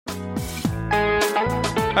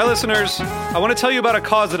Hi, listeners. I want to tell you about a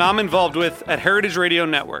cause that I'm involved with at Heritage Radio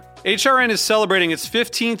Network. HRN is celebrating its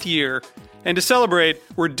 15th year, and to celebrate,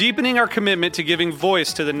 we're deepening our commitment to giving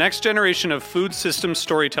voice to the next generation of food systems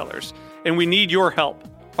storytellers, and we need your help.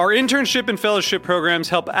 Our internship and fellowship programs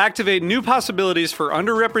help activate new possibilities for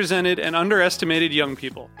underrepresented and underestimated young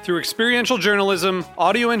people through experiential journalism,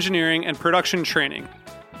 audio engineering, and production training.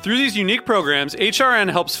 Through these unique programs, HRN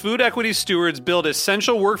helps food equity stewards build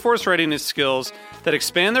essential workforce readiness skills that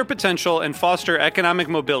expand their potential and foster economic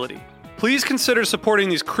mobility. Please consider supporting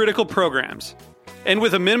these critical programs. And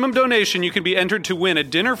with a minimum donation, you can be entered to win a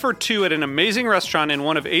dinner for two at an amazing restaurant in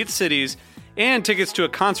one of 8 cities and tickets to a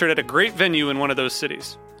concert at a great venue in one of those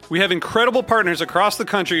cities. We have incredible partners across the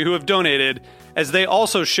country who have donated, as they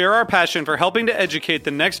also share our passion for helping to educate the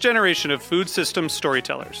next generation of food systems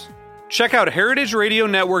storytellers. Check out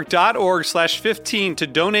heritageradionetwork.org/15 to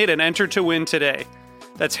donate and enter to win today.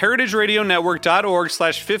 That's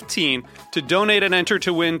heritageradionetwork.org/15 to donate and enter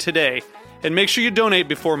to win today. And make sure you donate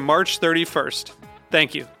before March 31st.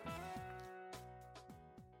 Thank you.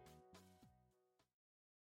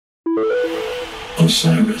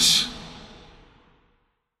 Osiris.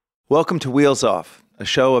 Welcome to Wheels Off, a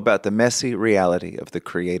show about the messy reality of the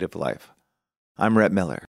creative life. I'm Rhett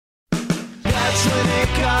Miller. That's when it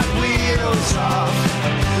got wheels off.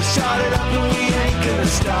 We started up and we ain't gonna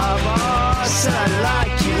stop. Oh, said I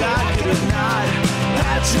like it or not.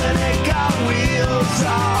 That's when it got wheels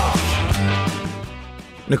off.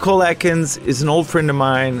 Nicole Atkins is an old friend of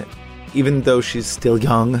mine, even though she's still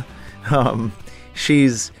young.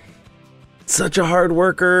 She's such a hard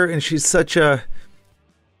worker, and she's such a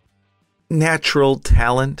natural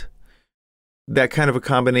talent. That kind of a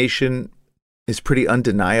combination is pretty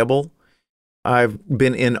undeniable. I've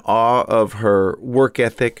been in awe of her work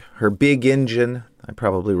ethic, her big engine. I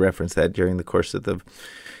probably referenced that during the course of the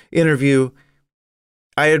interview.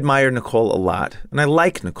 I admire Nicole a lot, and I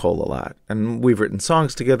like Nicole a lot. And we've written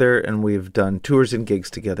songs together, and we've done tours and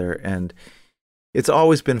gigs together, and it's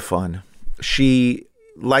always been fun. She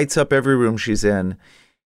lights up every room she's in.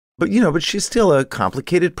 But she's still a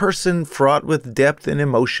complicated person, fraught with depth and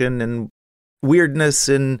emotion and weirdness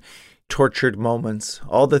and tortured moments.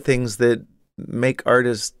 All the things that make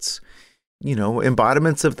artists,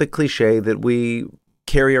 embodiments of the cliche that we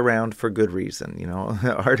carry around for good reason.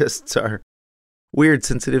 Artists are weird,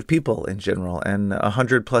 sensitive people in general. And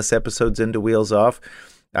 100+ episodes into Wheels Off,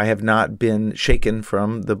 I have not been shaken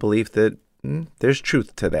from the belief that there's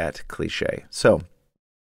truth to that cliche. So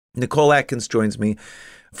Nicole Atkins joins me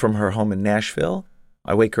from her home in Nashville.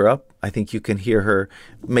 I wake her up. I think you can hear her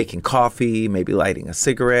making coffee, maybe lighting a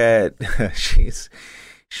cigarette.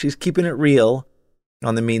 She's keeping it real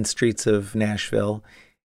on the mean streets of Nashville.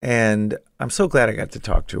 And I'm so glad I got to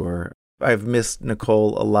talk to her. I've missed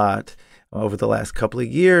Nicole a lot over the last couple of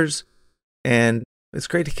years, and it's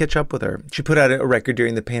great to catch up with her. She put out a record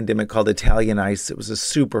during the pandemic called Italian Ice. It was a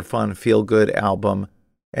super fun, feel-good album.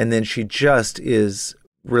 And then she just is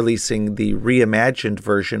releasing the reimagined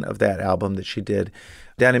version of that album that she did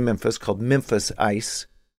down in Memphis called Memphis Ice.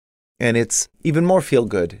 And it's even more feel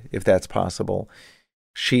good, if that's possible.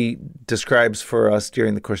 She describes for us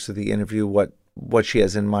during the course of the interview what she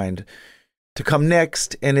has in mind to come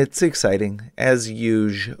next. And it's exciting, as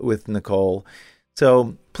usual with Nicole.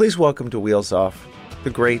 So please welcome to Wheels Off, the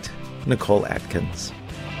great Nicole Atkins.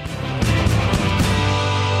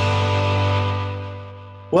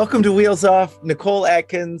 Welcome to Wheels Off, Nicole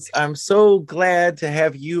Atkins. I'm so glad to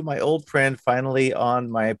have you, my old friend, finally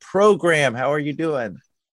on my program. How are you doing?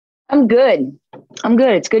 I'm good.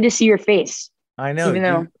 It's good to see your face. I know. Even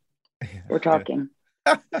though we're talking.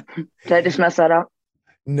 Did I just mess that up?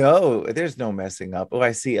 No, there's no messing up. Oh,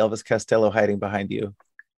 I see Elvis Costello hiding behind you.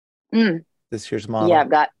 This year's model. Yeah, I've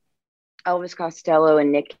got Elvis Costello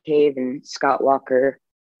and Nick Cave and Scott Walker.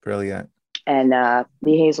 Brilliant. And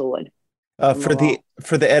Lee Hazelwood. For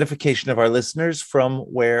the edification of our listeners, from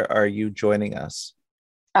where are you joining us?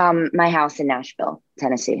 My house in Nashville,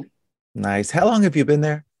 Tennessee. Nice. How long have you been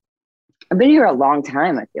there? I've been here a long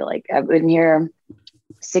time, I feel like. I've been here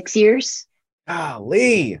 6 years.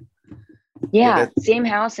 Golly. Yeah, same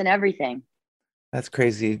house and everything. That's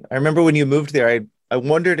crazy. I remember when you moved there, I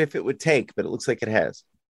wondered if it would take, but it looks like it has.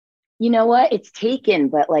 You know what? It's taken,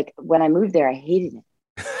 but like when I moved there, I hated it.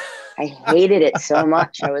 I hated it so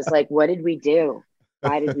much. I was like, what did we do?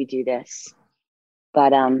 Why did we do this?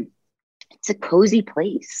 But it's a cozy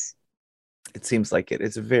place. It seems like it.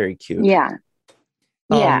 It's very cute. Yeah.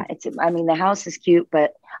 Yeah. The house is cute,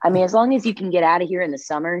 but as long as you can get out of here in the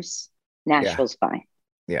summers, Nashville's fine.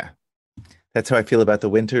 Yeah. That's how I feel about the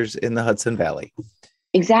winters in the Hudson Valley.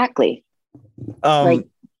 Exactly.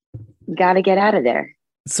 Got to get out of there.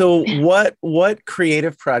 So what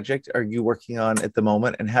creative project are you working on at the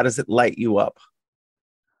moment, and how does it light you up?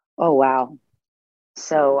 Oh wow.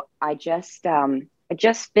 So I just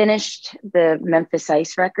finished the Memphis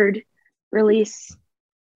Ice record release.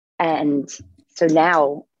 And so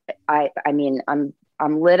now I mean I'm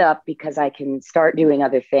lit up because I can start doing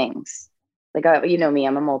other things. Like you know me,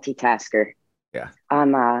 I'm a multitasker. Yeah.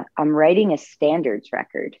 I'm writing a standards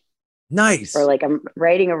record, or Nice. like I'm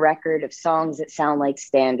writing a record of songs that sound like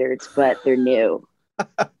standards but they're new.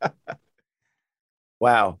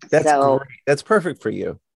 Wow. That's So great. That's perfect for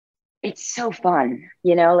you. it's so fun,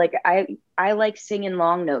 you know, like I like singing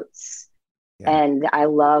long notes, Yeah. and I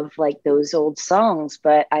love like those old songs,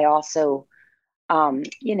 but I also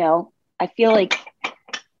you know, I feel like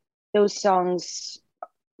those songs,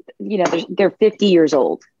 you know, they're 50 years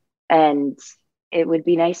old, and it would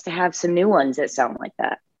be nice to have some new ones that sound like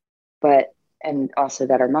that, but and also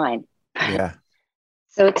that are mine. Yeah.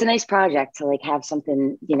 So it's a nice project to like have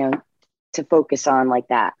something, you know, to focus on like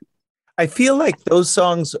that. I feel like those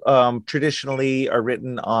songs traditionally are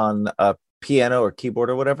written on a piano or keyboard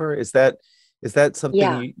or whatever. Is that something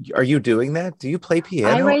Yeah, you are you doing that? Do you play I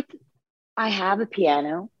piano? write. I have a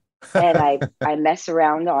piano, and I mess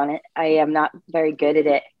around on it. I am not very good at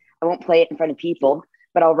it. I won't play it in front of people,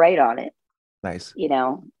 but I'll write on it, Nice. you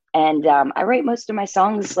know. And I write most of my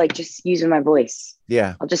songs like just using my voice.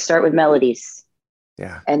 Yeah. I'll just start with melodies,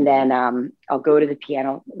 Yeah. and then I'll go to the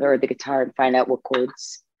piano or the guitar and find out what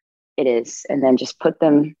chords it is, and then just put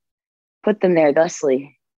them there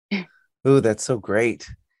thusly. Ooh, that's so great.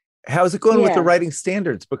 How's it going with the Yeah, writing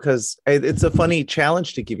standards? Because it's a funny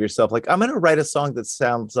challenge to give yourself. Like, I'm going to write a song that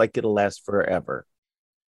sounds like it'll last forever.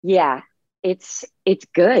 yeah, it's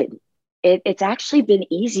good. It's actually been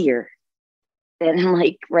easier than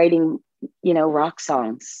like writing, you know, rock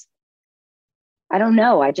songs. I don't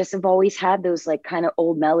know. I just have always had those like kind of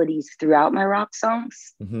old melodies throughout my rock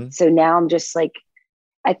songs. Hmm. So now I'm just like,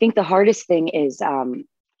 I think the hardest thing is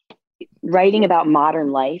writing about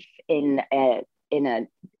modern life in a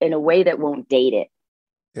in a way that won't date it.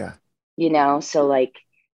 Yeah. You know, so like,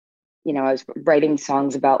 you know, I was writing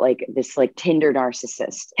songs about like this like Tinder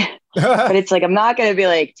narcissist, but it's like I'm not gonna be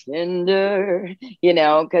like Tinder, you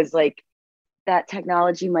know, because like that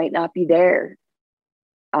technology might not be there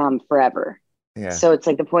forever. Yeah. So it's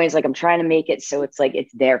like the point is like I'm trying to make it so it's like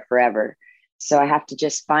it's there forever. So I have to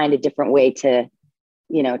just find a different way to,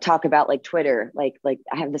 you know, talk about like Twitter. Like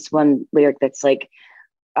I have this one lyric that's like,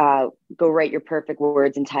 go write your perfect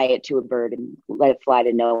words and tie it to a bird and let it fly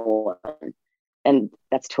to no one. And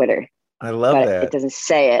that's Twitter, I love but it that. doesn't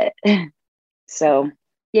say it. So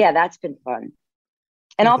yeah, that's been fun.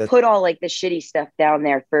 And I'll That's put all like the shitty stuff down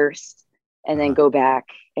there first and then uh go back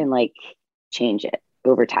and like change it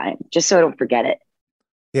over time just so I don't forget it.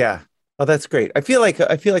 yeah. Oh, that's great. I feel like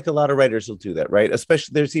a lot of writers will do that, right?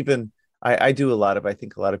 Especially there's even I do a lot of I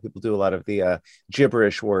think a lot of people do a lot of the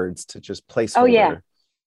gibberish words to just Oh yeah, placeholder.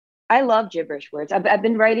 I love gibberish words. I've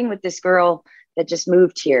been writing with this girl that just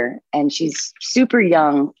moved here, and she's super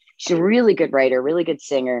young. She's a really good writer, really good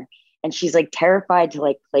singer, and she's like terrified to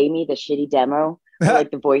like play me the shitty demo or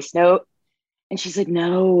like the voice note. And she's like,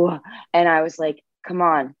 no. And I was like, come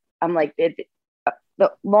on. I'm like,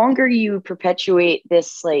 the longer you perpetuate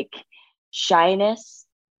this like shyness,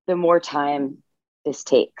 the more time this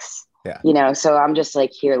takes. Yeah. You know, so I'm just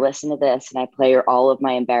like, here, listen to this. And I play her all of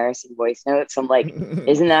my embarrassing voice notes. I'm like,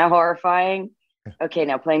 isn't that horrifying? Okay,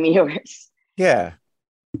 now play me yours. Yeah.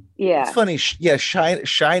 It's Yeah, funny. Yeah,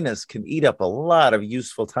 shyness can eat up a lot of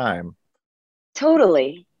useful time.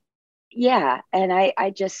 totally. Yeah. And I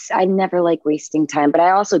never like wasting time, but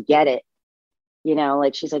I also get it, you know,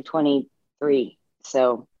 like she's like 23.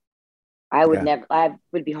 So Yeah. I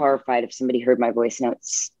would be horrified if somebody heard my voice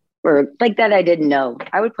notes or like that. I didn't know.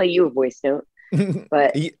 I would play you a voice note,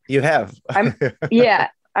 but You have. I'm, yeah,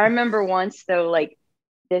 I remember once though, like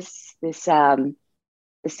this the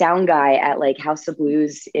sound guy at like House of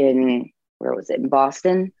Blues in, where was it, in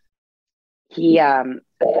Boston. He put out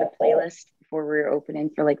a playlist before we were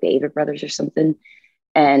opening for like the Ava Brothers or something,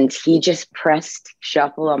 and he just pressed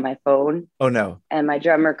shuffle on my phone. Oh no. And my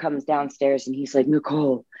drummer comes downstairs and he's like,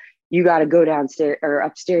 Nicole, you got to go downstairs or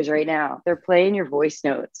upstairs right now. They're playing your voice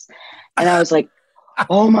notes. And I was like,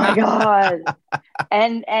 oh my God.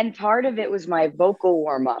 And part of it was my vocal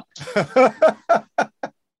warm up.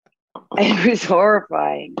 It was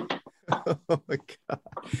horrifying. Oh my god. That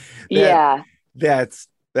Yeah, that's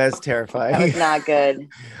that terrifying. was not good.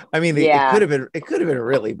 I mean, Yeah. it could have been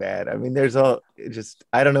really bad. I mean, there's all it just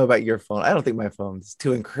I don't know about your phone. I don't think my phone's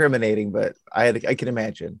too incriminating, but I can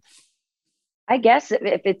imagine. I guess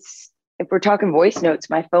if we're talking voice notes,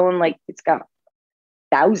 my phone, like it's got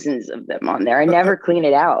thousands of them on there. I never clean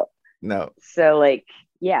it out. No. So like,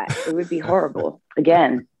 yeah, it would be horrible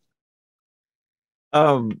again.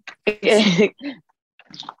 Um,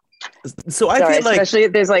 so I Sorry, feel like, especially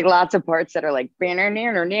if there's like lots of parts that are like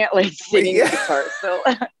like singing Yeah. the guitar. So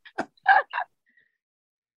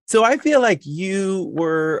so I feel like you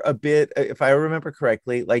were a bit, if I remember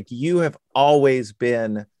correctly, like you have always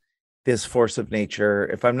been this force of nature.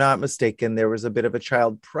 If I'm not mistaken, there was a bit of a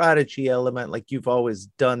child prodigy element. Like you've always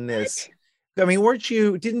done this. I mean,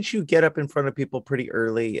 didn't you get up in front of people pretty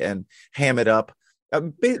early and ham it up?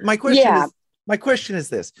 My question yeah, is,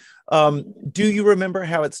 this. Do you remember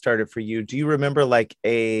how it started for you? Do you remember like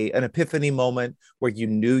an epiphany moment where you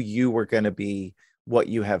knew you were going to be what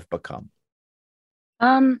you have become?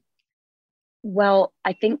 well,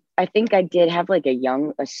 I think I did have like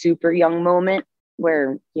a super young moment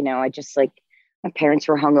where, I just like my parents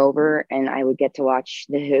were hungover and I would get to watch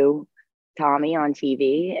The Who, Tommy on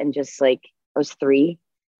TV, and just like I was 3.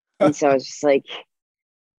 And so I was just like,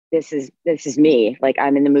 this is me. Like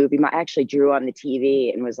I'm in the movie. I actually drew on the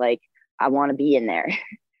TV and was like, I want to be in there.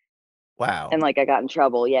 Wow. And like I got in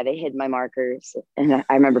trouble. Yeah, they hid my markers. And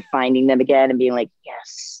I remember finding them again and being like,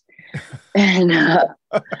 yes. And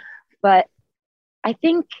but I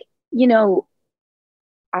think,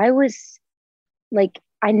 I was like,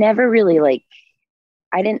 I never really like,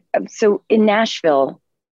 I didn't. So in Nashville,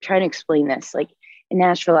 trying to explain this, like in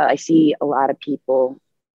Nashville, I see a lot of people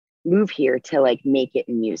move here to like make it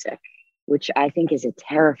in music, which I think is a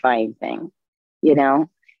terrifying thing, you know?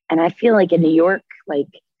 And I feel like in New York, like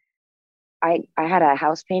I had a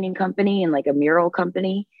house painting company and like a mural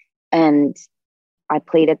company, and I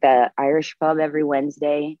played at the Irish pub every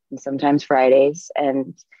Wednesday and sometimes Fridays,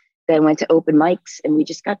 and then went to open mics, and we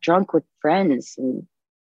just got drunk with friends and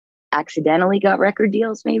accidentally got record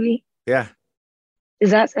deals, maybe. Yeah.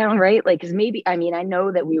 Does that sound right? Like, cause maybe, I mean, I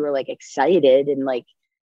know that we were like excited and like,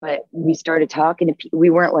 but we started talking to people. We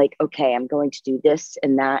weren't like, okay, I'm going to do this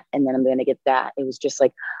and that, and then I'm going to get that. It was just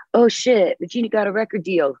like, oh shit, Regina got a record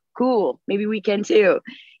deal. Cool. Maybe we can too.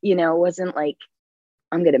 It wasn't like,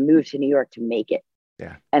 I'm going to move to New York to make it.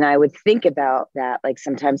 Yeah. And I would think about that, like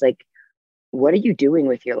sometimes, like, what are you doing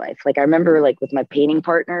with your life? Like I remember like with my painting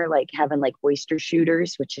partner, like having like oyster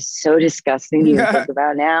shooters, which is so disgusting to even think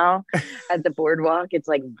about now at the boardwalk. It's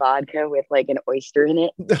like vodka with like an oyster in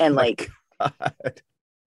it. And like, God.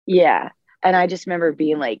 yeah. And I just remember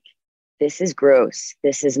being like, this is gross.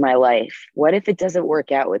 This is my life. What if it doesn't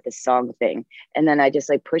work out with this song thing? And then I just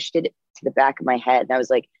like pushed it to the back of my head. And I was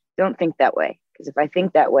like, don't think that way. Because if I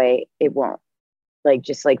think that way, it won't. Like,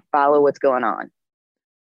 just like follow what's going on.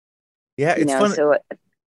 Yeah, it's fun. So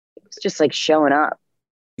it's just like showing up,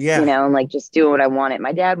 Yeah, and like just doing what I wanted.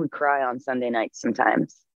 My dad would cry on Sunday nights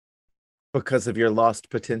sometimes. because of your lost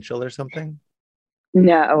potential or something.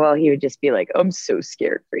 No, well, he would just be like, I'm so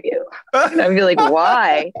scared for you. And I'd be like,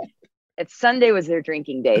 why? It's Sunday was their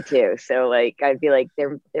drinking day too. So like, I'd be like,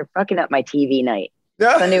 they're fucking up my TV night.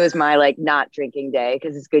 Sunday was my like not drinking day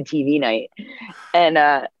because it's good TV night. And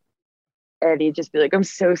he'd just be like, I'm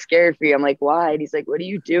so scared for you. I'm like, why? And he's like, what are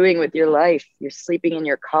you doing with your life? You're sleeping in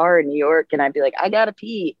your car in New York. And I'd be like, I gotta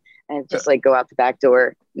pee. And I'd just like go out the back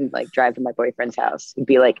door and like drive to my boyfriend's house. He'd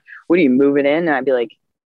be like, what are you moving in? And I'd be like,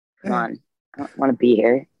 come on, I don't want to be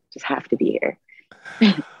here. Just have to be here.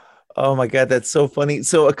 Oh my God, that's so funny.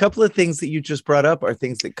 So a couple of things that you just brought up are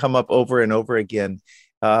things that come up over and over again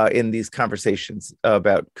in these conversations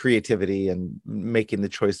about creativity and making the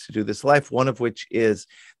choice to do this life. One of which is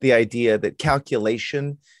the idea that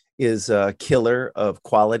calculation is a killer of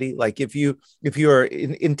quality. Like if you are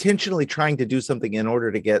intentionally trying to do something in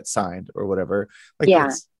order to get signed or whatever, like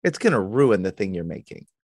it's going to ruin the thing you're making.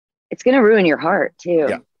 It's going to ruin your heart too,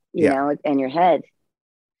 you know, and your head.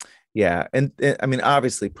 Yeah. And I mean,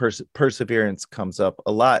 obviously perseverance comes up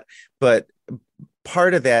a lot, but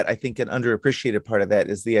part of that, I think an underappreciated part of that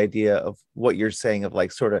is the idea of what you're saying of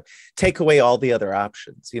like sort of take away all the other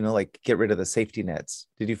options, like get rid of the safety nets.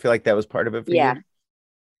 Did you feel like that was part of it for you?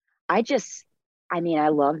 I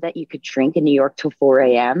love that you could drink in New York till 4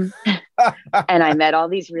 a.m. And I met all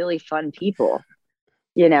these really fun people,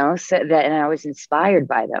 and I was inspired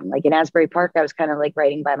by them. Like in Asbury Park, I was kind of like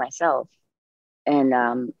writing by myself. And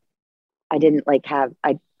I didn't like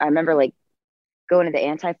I remember like going to the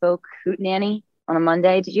anti-folk hootenanny on a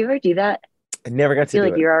Monday. Did you ever do that? I never got to do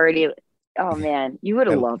like it. You're already, oh man, you would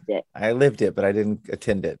have loved it. I lived it, but I didn't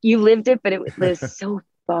attend it. You lived it, but it was so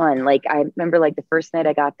fun. Like I remember like the first night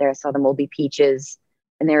I got there, I saw the Moldy Peaches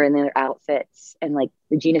and they were in their outfits and like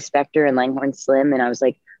Regina Spektor and Langhorne Slim. And I was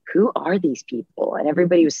like, who are these people? And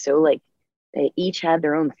everybody was so like, they each had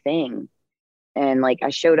their own thing. And like,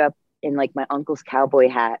 I showed up in like my uncle's cowboy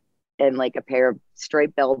hat and like a pair of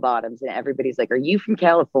striped bell bottoms. And everybody's like, "Are you from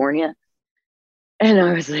California?" And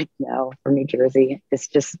I was like, "No, from New Jersey." It's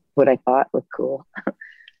just what I thought was cool.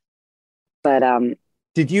 But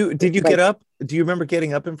Did you like get up? Do you remember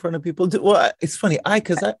getting up in front of people? Well, it's funny.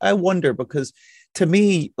 I wonder because to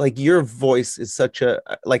me, like your voice is such a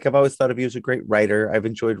like I've always thought of you as a great writer.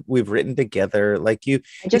 We've written together. Like I you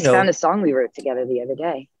just know. found a song we wrote together the other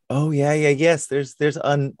day. Oh yeah, yeah, yes. There's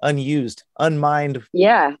unused, unmined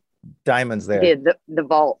Yeah, diamonds we there. did the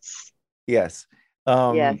vaults. Yes.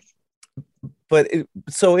 Yes. Um,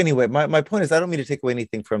 so anyway, my point is I don't mean to take away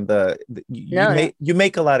anything from No, no. you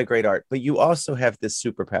make a lot of great art, but you also have this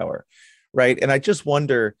superpower, right? And I just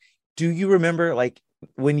wonder, do you remember like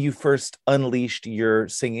when you first unleashed your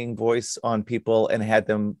singing voice on people and had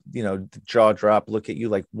them, jaw drop, look at you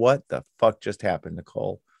like, what the fuck just happened,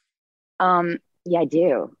 Nicole? Yeah, I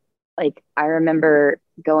do. Like I remember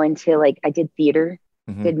going to like I did theater,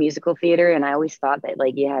 Mhm. did musical theater, and I always thought that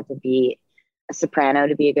like you had to be a soprano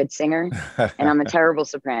to be a good singer. And I'm a terrible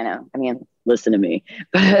soprano. I mean, listen to me.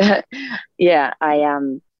 But yeah, I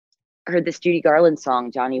heard this Judy Garland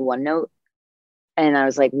song, Johnny One Note, and I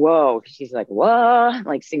was like, whoa. She's like, whoa,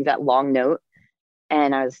 like sings that long note.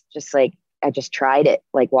 And I was just like, I just tried it,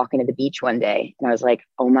 like walking to the beach one day, and I was like,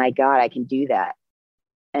 oh my God, I can do that.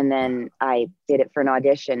 And then I did it for an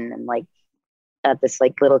audition and like at this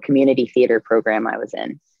like little community theater program I was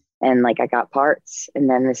in. And like I got parts. And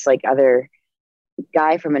then this like other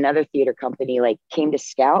guy from another theater company like came to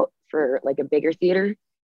scout for like a bigger theater.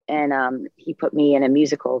 And he put me in a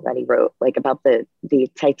musical that he wrote like about the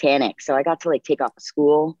Titanic. So I got to like take off of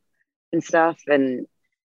school and stuff. And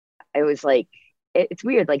it was like it's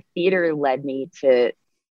weird. Like theater led me to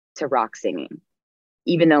rock singing,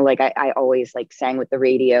 even though like I always like sang with the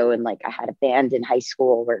radio, and like I had a band in high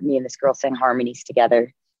school where me and this girl sang harmonies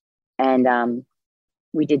together. And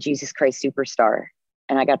we did Jesus Christ Superstar,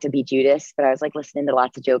 and I got to be Judas, but I was like listening to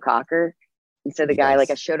lots of Joe Cocker. And so the guy, like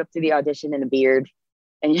I Yes. showed up to the audition in a beard,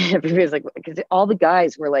 and everybody was like, because all the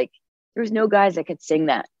guys were like, there was no guys that could sing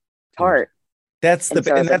that Dude. part. And so I was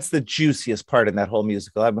like, That's the juiciest part in that whole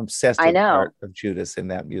musical. I'm obsessed I with the know. part of Judas in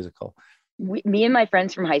that musical. Me and my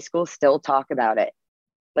friends from high school still talk about it.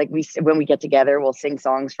 Like when we get together, we'll sing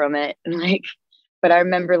songs from it. And like, but I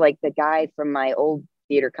remember like the guy from my old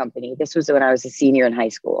theater company. This was when I was a senior in high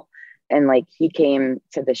school, and like he came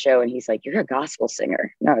to the show and he's like, "You're a gospel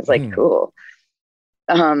singer." And I was like, Hmm. "Cool."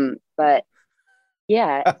 But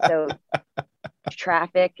yeah, so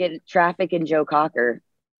traffic and Joe Cocker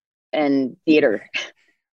and theater.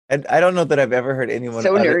 And I don't know that I've ever heard anyone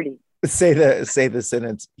So nerdy. say the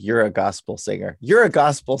sentence, "You're a gospel singer. You're a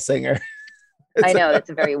gospel singer." I It's know that's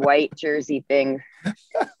a very white Jersey thing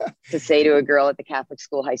to say to a girl at the Catholic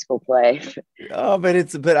school high school play. oh,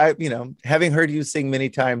 but I, having heard you sing many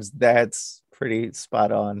times, that's pretty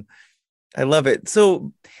spot on. I love it.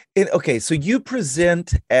 Okay, so you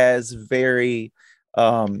present as very,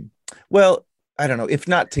 um, well, I don't know, if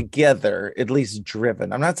not together, at least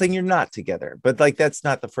driven. I'm not saying you're not together, but like that's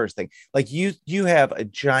not the first thing. Like you have a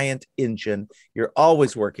giant engine. You're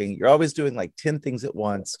always working. You're always doing like 10 things at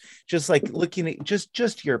once. Just like looking at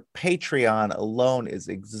just your Patreon alone is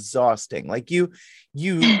exhausting. Like you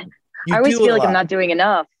I always do a feel like I'm lot. not doing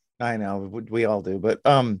enough. I know we all do, but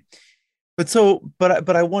I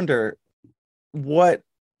wonder what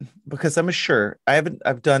because I'm sure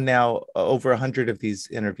I've done now over 100 of these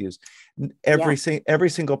interviews. Yeah. Every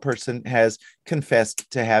single person has confessed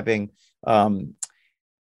to having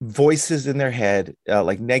voices in their head,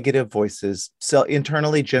 like negative voices, so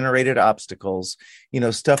internally generated obstacles,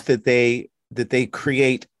 stuff that they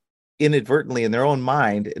create inadvertently in their own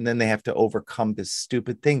mind, and then they have to overcome this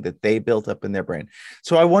stupid thing that they built up in their brain.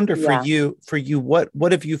 So I wonder Yeah. for you,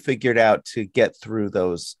 what have you figured out to get through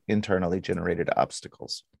those internally generated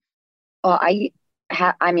obstacles? Well, I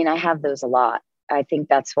mean, I have those a lot. I think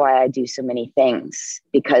that's why I do so many things,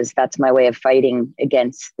 because that's my way of fighting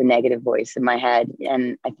against the negative voice in my head.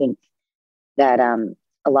 And I think that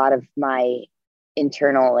a lot of my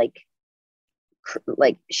internal like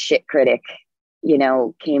shit critic,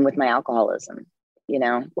 came with my alcoholism.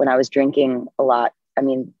 When I was drinking a lot, I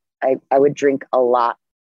mean, I would drink a lot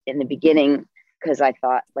in the beginning because I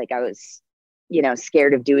thought like I was,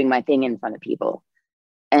 scared of doing my thing in front of people.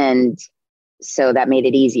 And so that made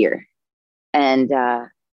it easier. And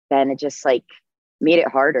then it just like made it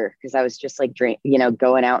harder because I was just like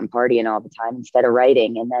going out and partying all the time instead of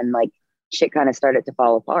writing. And then like shit kind of started to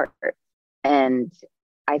fall apart. And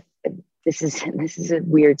I this is a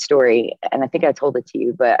weird story, and I think I told it to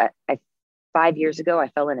you, but I 5 years ago I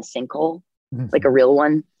fell in a sinkhole, like a real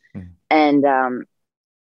one. Mhm. And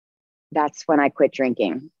that's when I quit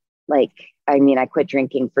drinking. Like, I mean, I quit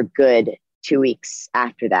drinking for good 2 weeks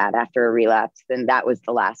after that, after a relapse. Then that was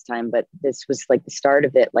the last time. But this was like the start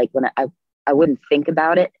of it. Like when I wouldn't think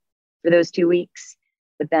about it for those 2 weeks.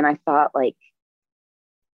 But then I thought like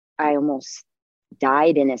I almost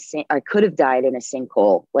died in I could have died in a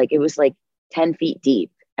sinkhole. Like it was like 10 feet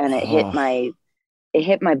deep and it hit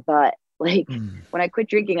my butt. Like when I quit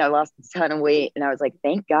drinking, I lost a ton of weight and I was like,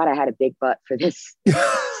 thank God I had a big butt for this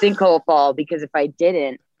sinkhole fall, because if I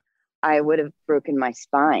didn't, I would have broken my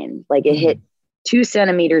spine. Like it hit 2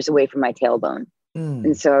 centimeters away from my tailbone.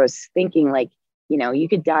 And so I was thinking like, you know, you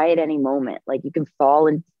could die at any moment. Like you can fall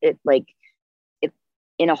in it, like it,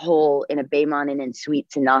 in a hole in a Baymont Inn and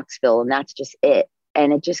Suites in Knoxville. And that's just it.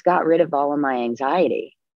 And it just got rid of all of my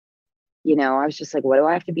anxiety. You know, I was just like, what do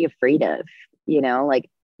I have to be afraid of? You know, like,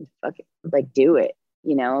 fuck it, like do it.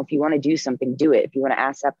 You know, if you want to do something, do it. If you want to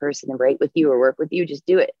ask that person to write with you or work with you, just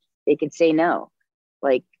do it. They could say no.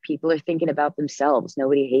 Like people are thinking about themselves.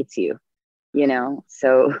 Nobody hates you, you know?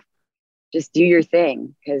 So just do your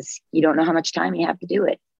thing because you don't know how much time you have to do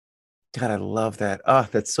it. God, I love that. Oh,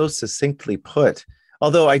 that's so succinctly put.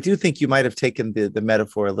 Although I do think you might have taken the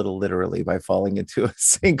metaphor a little literally by falling into a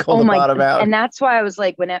sinkhole to bottom out. And that's why I was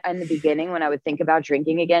like, when in the beginning, when I would think about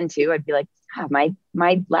drinking again too, I'd be like, my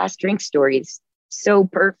last drink story is so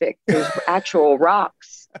perfect. There's actual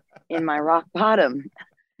rocks in my rock bottom.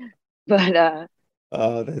 But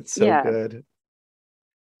oh, that's so good.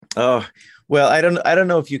 Oh, well, I don't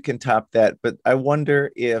know if you can top that, but I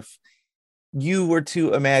wonder if you were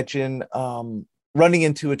to imagine running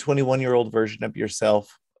into a 21-year-old version of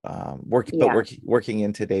yourself, working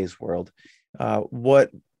in today's world.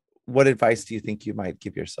 What advice do you think you might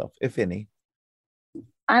give yourself, if any?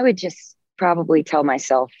 I would just probably tell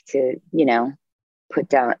myself to, you know, put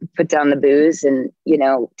down the booze and, you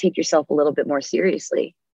know, take yourself a little bit more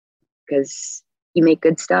seriously because you make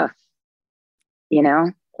good stuff, you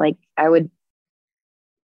know? Like I would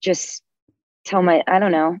just tell I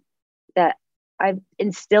don't know, that I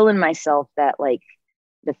instill in myself that like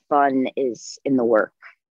the fun is in the work.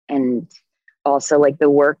 And also like the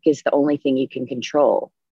work is the only thing you can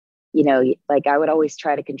control. You know, like I would always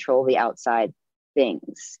try to control the outside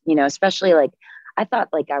things, you know, especially like I thought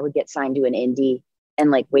like I would get signed to an indie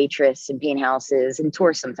and like waitress and paint houses and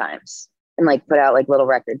tour sometimes and like put out like little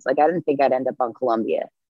records. Like I didn't think I'd end up on Columbia,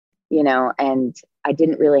 you know, and I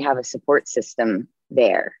didn't really have a support system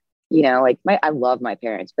there, you know, like I love my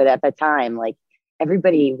parents, but at the time, like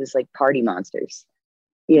everybody was like party monsters,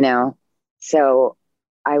 you know? So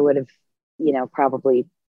I would have, you know, probably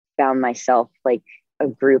found myself like a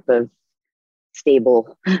group of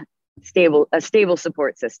stable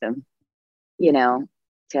support system, you know,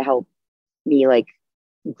 to help me like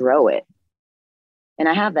grow it. And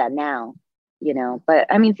I have that now, you know, but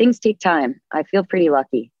I mean, things take time. I feel pretty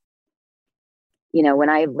lucky. You know, when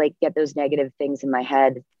I like get those negative things in my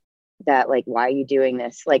head that like, why are you doing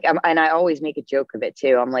this? Like, and I always make a joke of it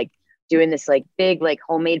too. I'm like doing this like big, like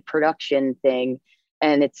homemade production thing.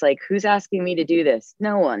 And it's like, who's asking me to do this?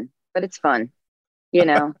 No one, but it's fun. You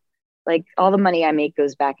know, like all the money I make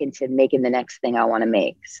goes back into making the next thing I want to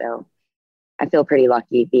make. So I feel pretty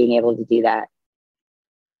lucky being able to do that.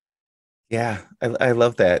 Yeah, I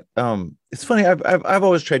love that. It's funny. I've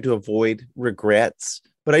always tried to avoid regrets,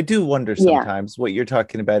 but I do wonder sometimes what you're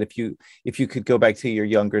talking about. If you could go back to your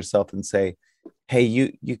younger self and say, hey,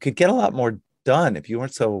 you could get a lot more done if you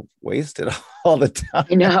weren't so wasted all the time.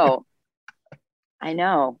 I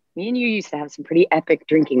know. Me and you used to have some pretty epic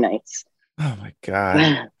drinking nights. Oh my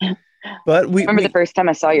God. But we remember the first time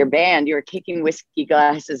I saw your band, you were kicking whiskey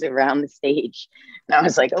glasses around the stage. And I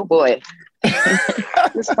was like, oh boy.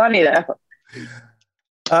 It was funny though.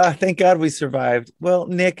 Thank God we survived. Well,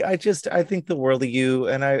 Nick, I think the world of you,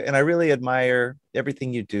 and I really admire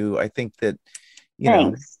everything you do. I think that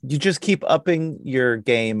Thanks. You just keep upping your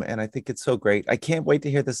game, and I think it's so great. I can't wait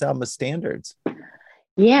to hear this album of Standards.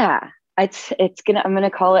 Yeah, I'm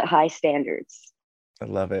gonna call it High Standards. I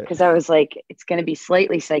love it because I was like, it's gonna be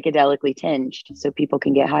slightly psychedelically tinged, so people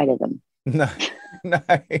can get high to them.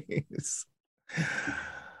 Nice.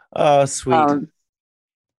 Oh, sweet.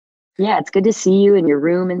 Yeah, it's good to see you in your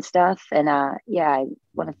room and stuff. And yeah, I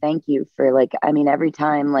want to thank you for like, I mean, every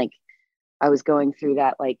time like I was going through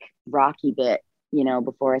that like rocky bit, you know,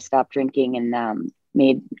 before I stopped drinking and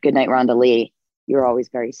made Goodnight Rhonda Lee, you're always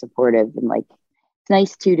very supportive. And like, it's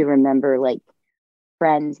nice too to remember like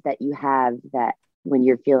friends that you have that when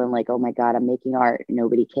you're feeling like, oh my God, I'm making art,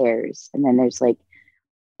 nobody cares. And then there's like,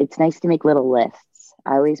 it's nice to make little lists.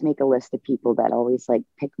 I always make a list of people that always like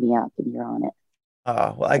pick me up and you're on it.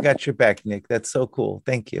 Oh, well, I got your back, Nick. That's so cool.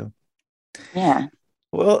 Thank you. Yeah.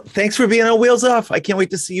 Well, thanks for being on Wheels Off. I can't wait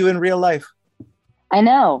to see you in real life. I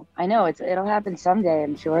know. It'll happen someday,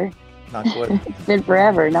 I'm sure. Knock wood. It's been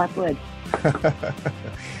forever, knock wood. All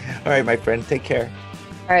right, my friend. Take care.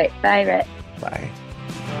 All right. Bye, Rhett. Bye.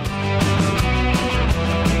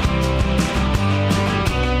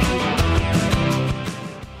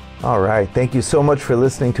 All right. Thank you so much for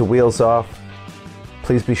listening to Wheels Off.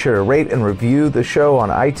 Please be sure to rate and review the show on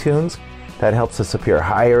iTunes. That helps us appear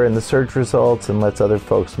higher in the search results and lets other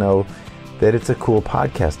folks know that it's a cool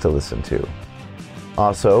podcast to listen to.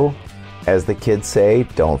 Also, as the kids say,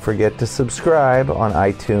 don't forget to subscribe on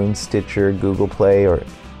iTunes, Stitcher, Google Play, or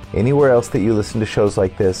anywhere else that you listen to shows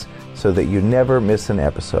like this so that you never miss an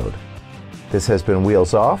episode. This has been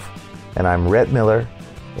Wheels Off, and I'm Rhett Miller,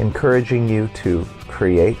 encouraging you to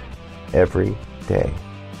create every day.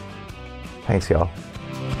 Thanks, y'all.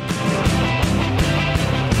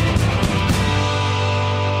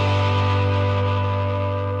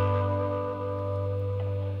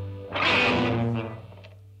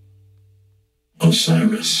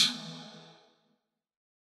 Osiris.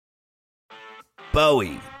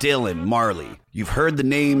 Bowie, Dylan, Marley. You've heard the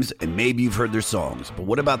names and maybe you've heard their songs, but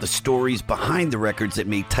what about the stories behind the records that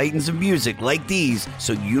made titans of music like these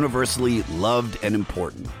so universally loved and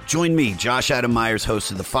important? Join me, Josh Adam Myers, host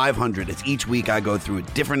of The 500, as each week I go through a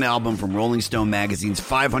different album from Rolling Stone magazine's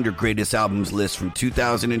 500 Greatest Albums list from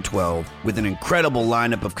 2012 with an incredible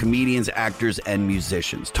lineup of comedians, actors, and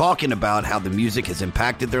musicians talking about how the music has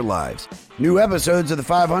impacted their lives. New episodes of The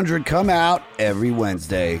 500 come out every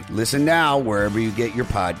Wednesday. Listen now wherever you get your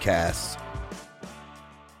podcasts.